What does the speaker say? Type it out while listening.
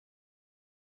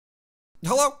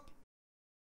Hello?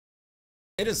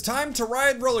 It is time to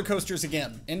ride roller coasters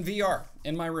again in VR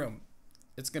in my room.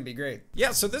 It's gonna be great.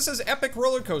 Yeah, so this is Epic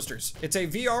Roller Coasters. It's a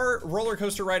VR roller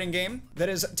coaster riding game that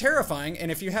is terrifying, and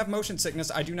if you have motion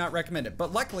sickness, I do not recommend it.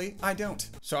 But luckily, I don't.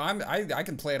 So I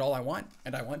can play it all I want,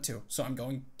 and I want to, so I'm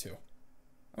going to. I'm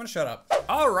gonna shut up.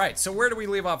 All right, so where did we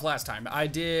leave off last time? I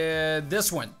did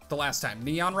this one the last time,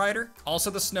 Neon Rider,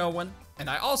 also the snow one, and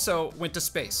I also went to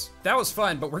space. That was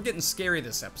fun, but we're getting scary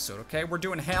this episode, okay? We're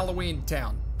doing Halloween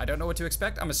Town. I don't know what to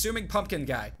expect. I'm assuming Pumpkin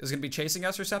Guy is gonna be chasing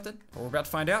us or something, but we're about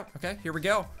to find out. Okay, here we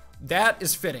go. That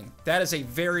is fitting. That is a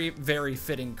very, very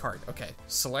fitting card. Okay,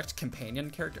 select companion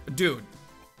character. Dude,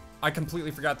 I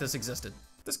completely forgot this existed.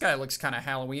 This guy looks kind of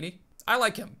Halloween-y. I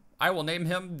like him. I will name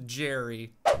him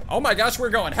Jerry. Oh my gosh, we're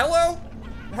going. Hello?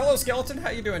 Hello, skeleton. How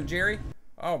you doing, Jerry?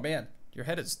 Oh man, your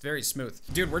head is very smooth.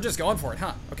 Dude, we're just going for it,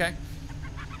 huh? Okay.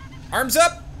 Arms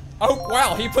up. Oh,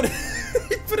 wow, he put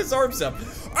he put his arms up.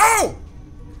 Oh!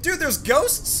 Dude, there's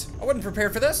ghosts? I wasn't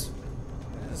prepared for this.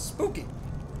 This is spooky.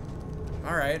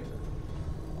 All right.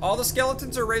 All the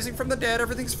skeletons are raising from the dead.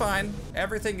 Everything's fine.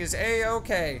 Everything is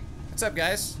A-okay. What's up,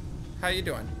 guys? How you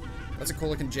doing? That's a cool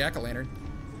looking jack-o'-lantern.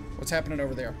 What's happening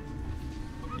over there?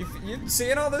 You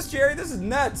seeing all this, Jerry? This is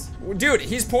nuts. Dude,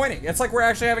 he's pointing. It's like we're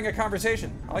actually having a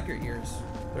conversation. I like your ears.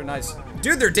 They're nice.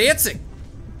 Dude, they're dancing.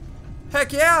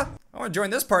 Heck yeah. I want to join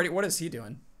this party. What is he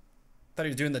doing? Thought he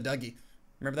was doing the Dougie.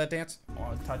 Remember that dance? I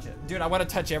want to touch it. Dude, I want to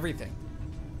touch everything.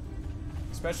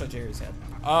 Especially Jerry's head.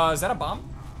 Is that a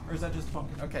bomb? Or is that just a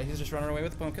pumpkin? Okay, he's just running away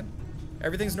with the pumpkin.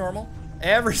 Everything's normal.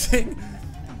 Everything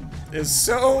is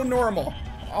so normal.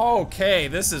 Okay,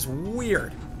 this is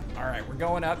weird. All right, we're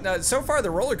going up. Now, so far,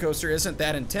 the roller coaster isn't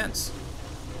that intense.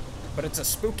 But it's a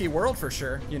spooky world for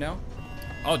sure, you know?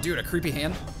 Oh, dude, a creepy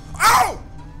hand. Oh!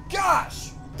 Gosh!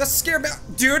 That scared me.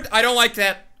 Dude, I don't like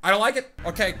that. I don't like it.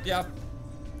 Okay, yeah.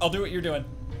 I'll do what you're doing.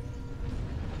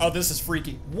 Oh, this is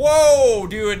freaky. Whoa,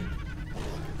 dude.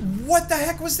 What the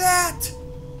heck was that?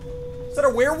 Is that a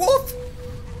werewolf?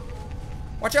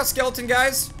 Watch out, skeleton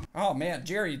guys. Oh man,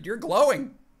 Jerry, you're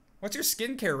glowing. What's your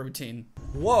skincare routine?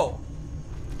 Whoa.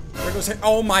 There goes,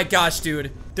 oh my gosh,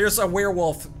 dude. There's a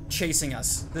werewolf chasing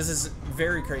us. This is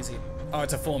very crazy. Oh,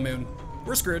 it's a full moon.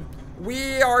 We're screwed.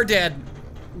 We are dead.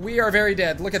 We are very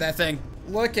dead. Look at that thing.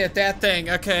 Look at that thing.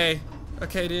 Okay.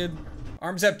 Okay, dude.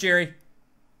 Arms up, Jerry.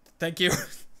 Thank you.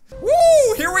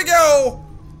 Woo! Here we go!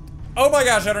 Oh my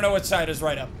gosh, I don't know which side is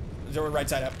right up. Is it right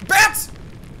side up? Bats!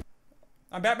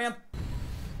 I'm Batman.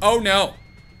 Oh no.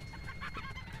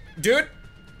 Dude.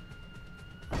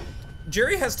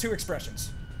 Jerry has two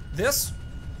expressions. This,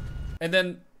 and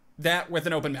then that with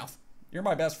an open mouth. You're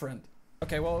my best friend.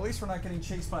 Okay, well at least we're not getting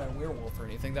chased by a werewolf or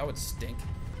anything. That would stink.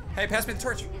 Hey, pass me the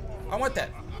torch. I want that.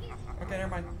 Okay, never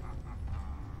mind.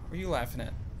 What are you laughing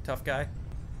at, tough guy?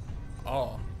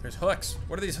 Oh, there's hooks.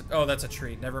 What are these? Oh, that's a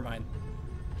tree. Never mind.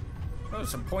 Those are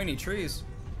some pointy trees.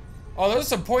 Oh, those are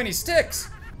some pointy sticks.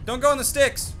 Don't go on the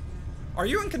sticks. Are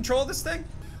you in control of this thing?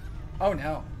 Oh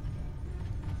no.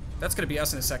 That's gonna be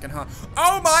us in a second, huh?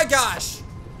 Oh my gosh!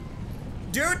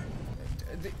 Dude,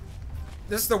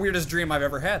 this is the weirdest dream I've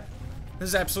ever had. This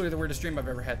is absolutely the weirdest dream I've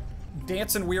ever had.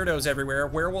 Dancing weirdos everywhere,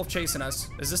 werewolf chasing us.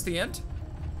 Is this the end?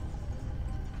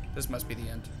 This must be the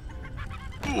end.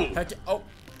 Heck yeah. Oh.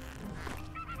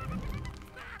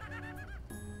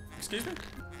 Excuse me?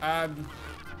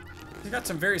 You got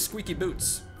some very squeaky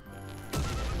boots.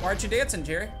 Why aren't you dancing,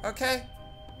 Jerry? Okay.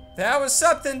 That was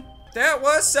something. That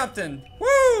was something.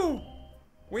 Woo!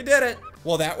 We did it.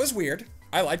 Well, that was weird.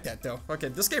 I like that though. Okay,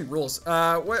 this game rules.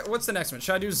 What's the next one?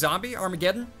 Should I do Zombie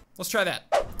Armageddon? Let's try that.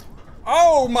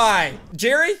 Oh my!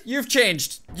 Jerry, you've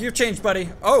changed. You've changed, buddy.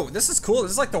 Oh, this is cool.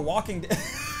 This is like The Walking Dead.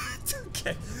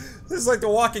 Okay. This is like The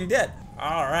Walking Dead.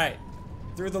 All right.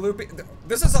 Through the looping.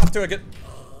 This is off to a good...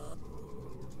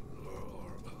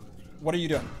 What are you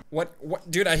doing? What?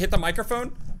 Dude, I hit the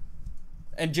microphone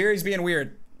and Jerry's being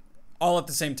weird all at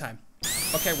the same time.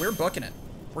 Okay, we're booking it.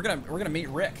 We're gonna meet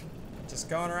Rick. Just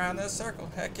going around this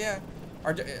circle. Heck yeah.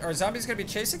 Are zombies gonna be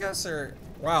chasing us or?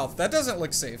 Wow, that doesn't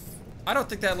look safe. I don't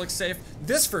think that looks safe.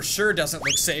 This for sure doesn't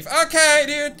look safe. Okay,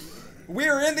 dude.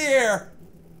 We're in the air.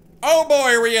 Oh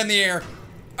boy, are we in the air.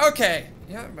 Okay.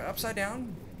 Yeah, upside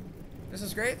down. This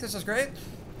is great. This is great.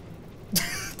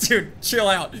 Dude, chill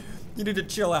out. You need to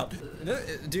chill out.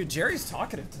 Dude, Jerry's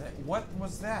talkative today. What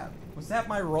was that? Was that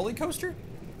my roller coaster?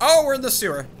 Oh, we're in the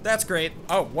sewer. That's great.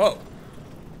 Oh, whoa.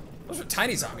 Those are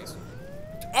tiny zombies.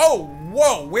 Oh,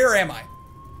 whoa, where am I?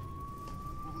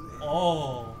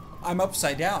 Oh, I'm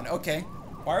upside down. Okay.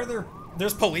 Why are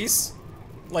there's police?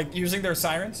 Like, using their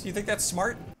sirens? You think that's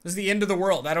smart? This is the end of the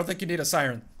world. I don't think you need a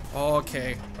siren.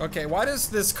 Okay. Okay, why does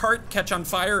this cart catch on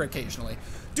fire occasionally?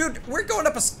 Dude, we're going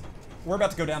up a... We're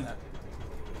about to go down that.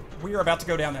 We are about to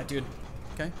go down that, dude.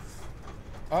 Okay.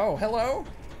 Oh, hello?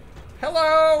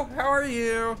 Hello, how are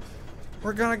you?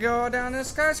 We're gonna go down this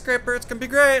skyscraper. It's gonna be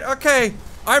great. Okay,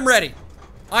 I'm ready.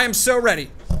 I am so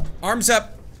ready. Arms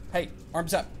up. Hey,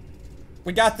 arms up.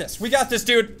 We got this. We got this,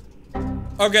 dude.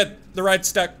 Oh, good. The ride's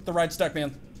stuck. The ride's stuck,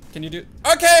 man. Can you do...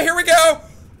 Okay, here we go.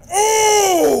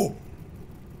 Oh!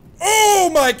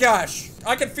 Oh my gosh.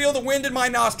 I can feel the wind in my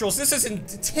nostrils. This is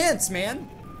intense, man.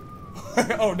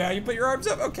 Oh, now you put your arms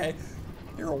up? Okay.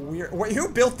 You're a weird... Wait, who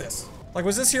built this? Like,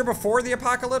 was this here before the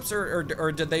apocalypse,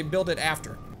 or did they build it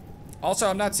after? Also,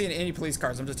 I'm not seeing any police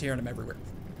cars. I'm just hearing them everywhere.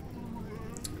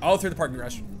 All through the parking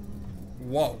garage.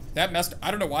 Whoa. That messed...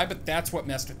 I don't know why, but that's what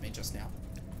messed with me just now.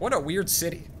 What a weird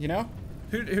city, you know?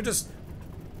 Who just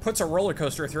puts a roller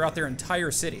coaster throughout their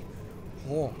entire city?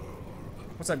 Whoa.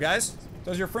 What's up, guys?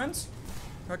 Those your friends?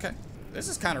 Okay. This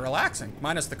is kind of relaxing.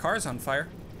 Minus the car's on fire.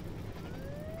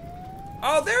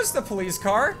 Oh, there's the police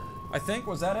car. I think.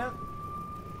 Was that it?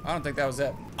 I don't think that was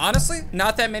it. Honestly,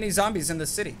 not that many zombies in this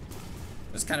city.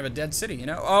 This is kind of a dead city, you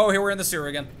know? Oh, here we're in the sewer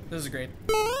again. This is great.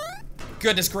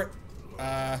 Goodness great.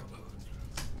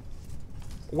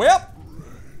 Well.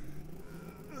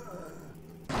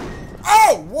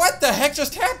 Oh, what the heck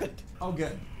just happened? Oh,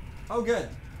 good. Oh, good.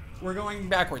 We're going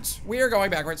backwards. We are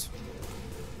going backwards.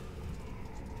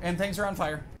 And things are on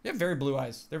fire. You have very blue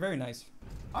eyes. They're very nice.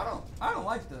 I don't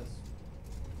like this.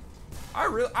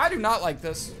 I do not like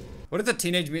this. What if the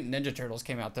Teenage Mutant Ninja Turtles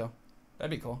came out though?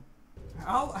 That'd be cool.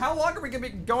 How long are we gonna be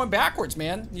going backwards,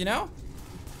 man? You know?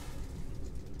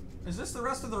 Is this the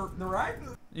rest of the ride?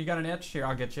 You got an itch? Here,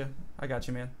 I'll get you. I got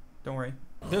you, man. Don't worry.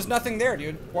 There's nothing there,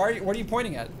 dude. What are you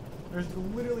pointing at? There's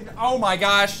literally no... Oh my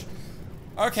gosh.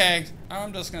 Okay,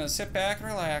 I'm just gonna sit back and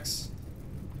relax.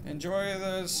 Enjoy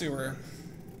the sewer.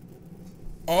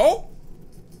 Oh?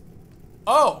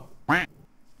 Oh.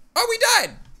 Oh, we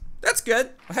died. That's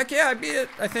good. Heck yeah, I beat it,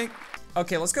 I think.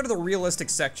 Okay, let's go to the realistic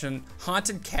section.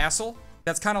 Haunted Castle.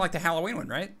 That's kind of like the Halloween one,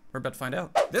 right? We're about to find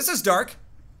out. This is dark.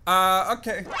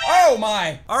 Okay. Oh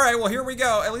my. All right, well, here we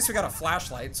go. At least we got a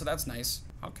flashlight, so that's nice.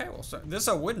 Okay, well, so this is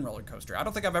a wooden roller coaster. I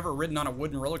don't think I've ever ridden on a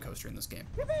wooden roller coaster in this game.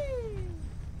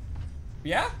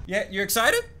 Yeah? Yeah, you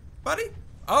excited, buddy?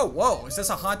 Oh, whoa, is this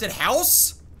a haunted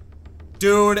house?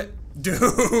 Dude.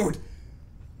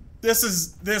 This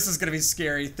is gonna be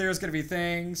scary. There's gonna be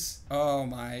things. Oh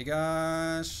my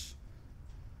gosh.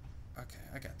 Okay,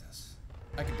 I got this.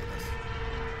 I can do this.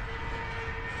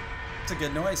 It's a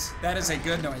good noise. That is a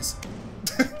good noise.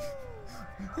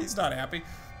 He's not happy.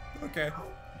 Okay.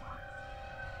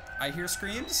 I hear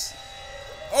screams.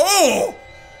 Oh!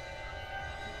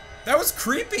 That was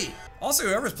creepy. Also,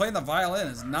 whoever's playing the violin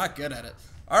is not good at it.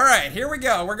 All right, here we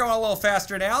go. We're going a little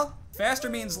faster now. Faster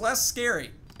means less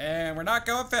scary. And we're not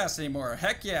going fast anymore.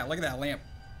 Heck yeah, look at that lamp.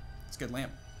 It's a good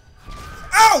lamp.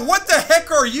 Oh, what the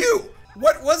heck are you?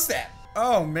 What was that?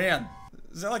 Oh man.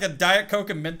 Is that like a Diet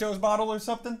Coke and Mentos bottle or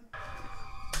something?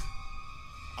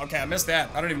 Okay, I missed that.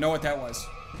 I don't even know what that was.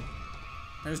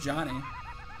 There's Johnny.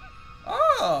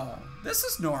 Oh, this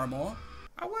is normal.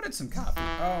 I wanted some coffee.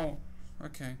 Oh,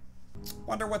 okay.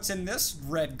 Wonder what's in this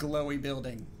red glowy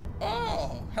building.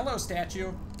 Oh, hello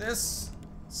statue. This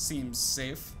seems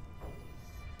safe.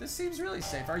 This seems really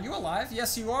safe. Are you alive?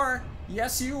 Yes, you are.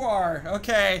 Yes, you are.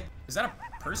 Okay. Is that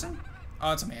a person?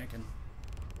 Oh, it's a mannequin.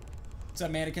 What's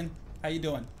up, mannequin? How you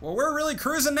doing? Well, we're really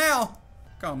cruising now.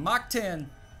 Going Mach 10.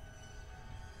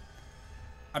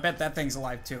 I bet that thing's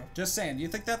alive too. Just saying. Do you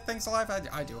think that thing's alive?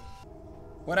 I do.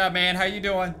 What up, man? How you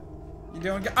doing? You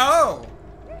doing good? Oh!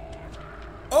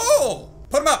 Oh!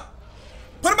 Put him up!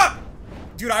 Put him up!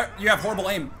 Dude, you have horrible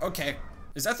aim. Okay.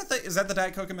 Is that the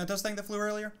Diet Coke and Mentos thing that flew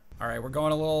earlier? All right, we're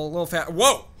going a little fast.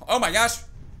 Whoa! Oh my gosh!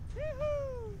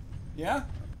 Yeah?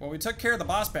 Well, we took care of the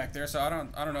boss back there, so I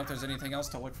don't know if there's anything else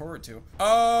to look forward to.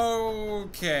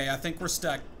 Okay, I think we're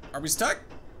stuck. Are we stuck?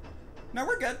 No,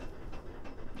 we're good.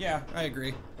 Yeah, I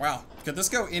agree. Wow, could this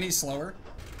go any slower?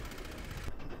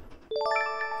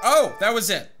 Oh, that was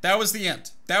it. That was the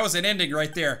end. That was an ending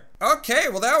right there. Okay,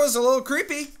 well that was a little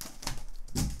creepy.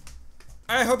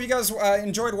 I hope you guys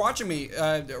enjoyed watching me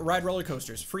ride roller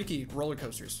coasters, freaky roller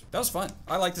coasters. That was fun.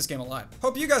 I like this game a lot.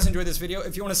 Hope you guys enjoyed this video.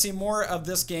 If you want to see more of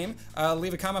this game,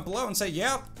 leave a comment below and say,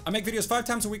 yeah, I make videos 5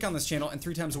 times a week on this channel and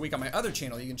 3 times a week on my other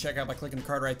channel. You can check out by clicking the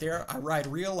card right there. I ride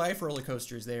real life roller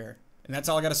coasters there. And that's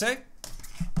all I gotta say.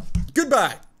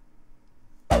 Goodbye.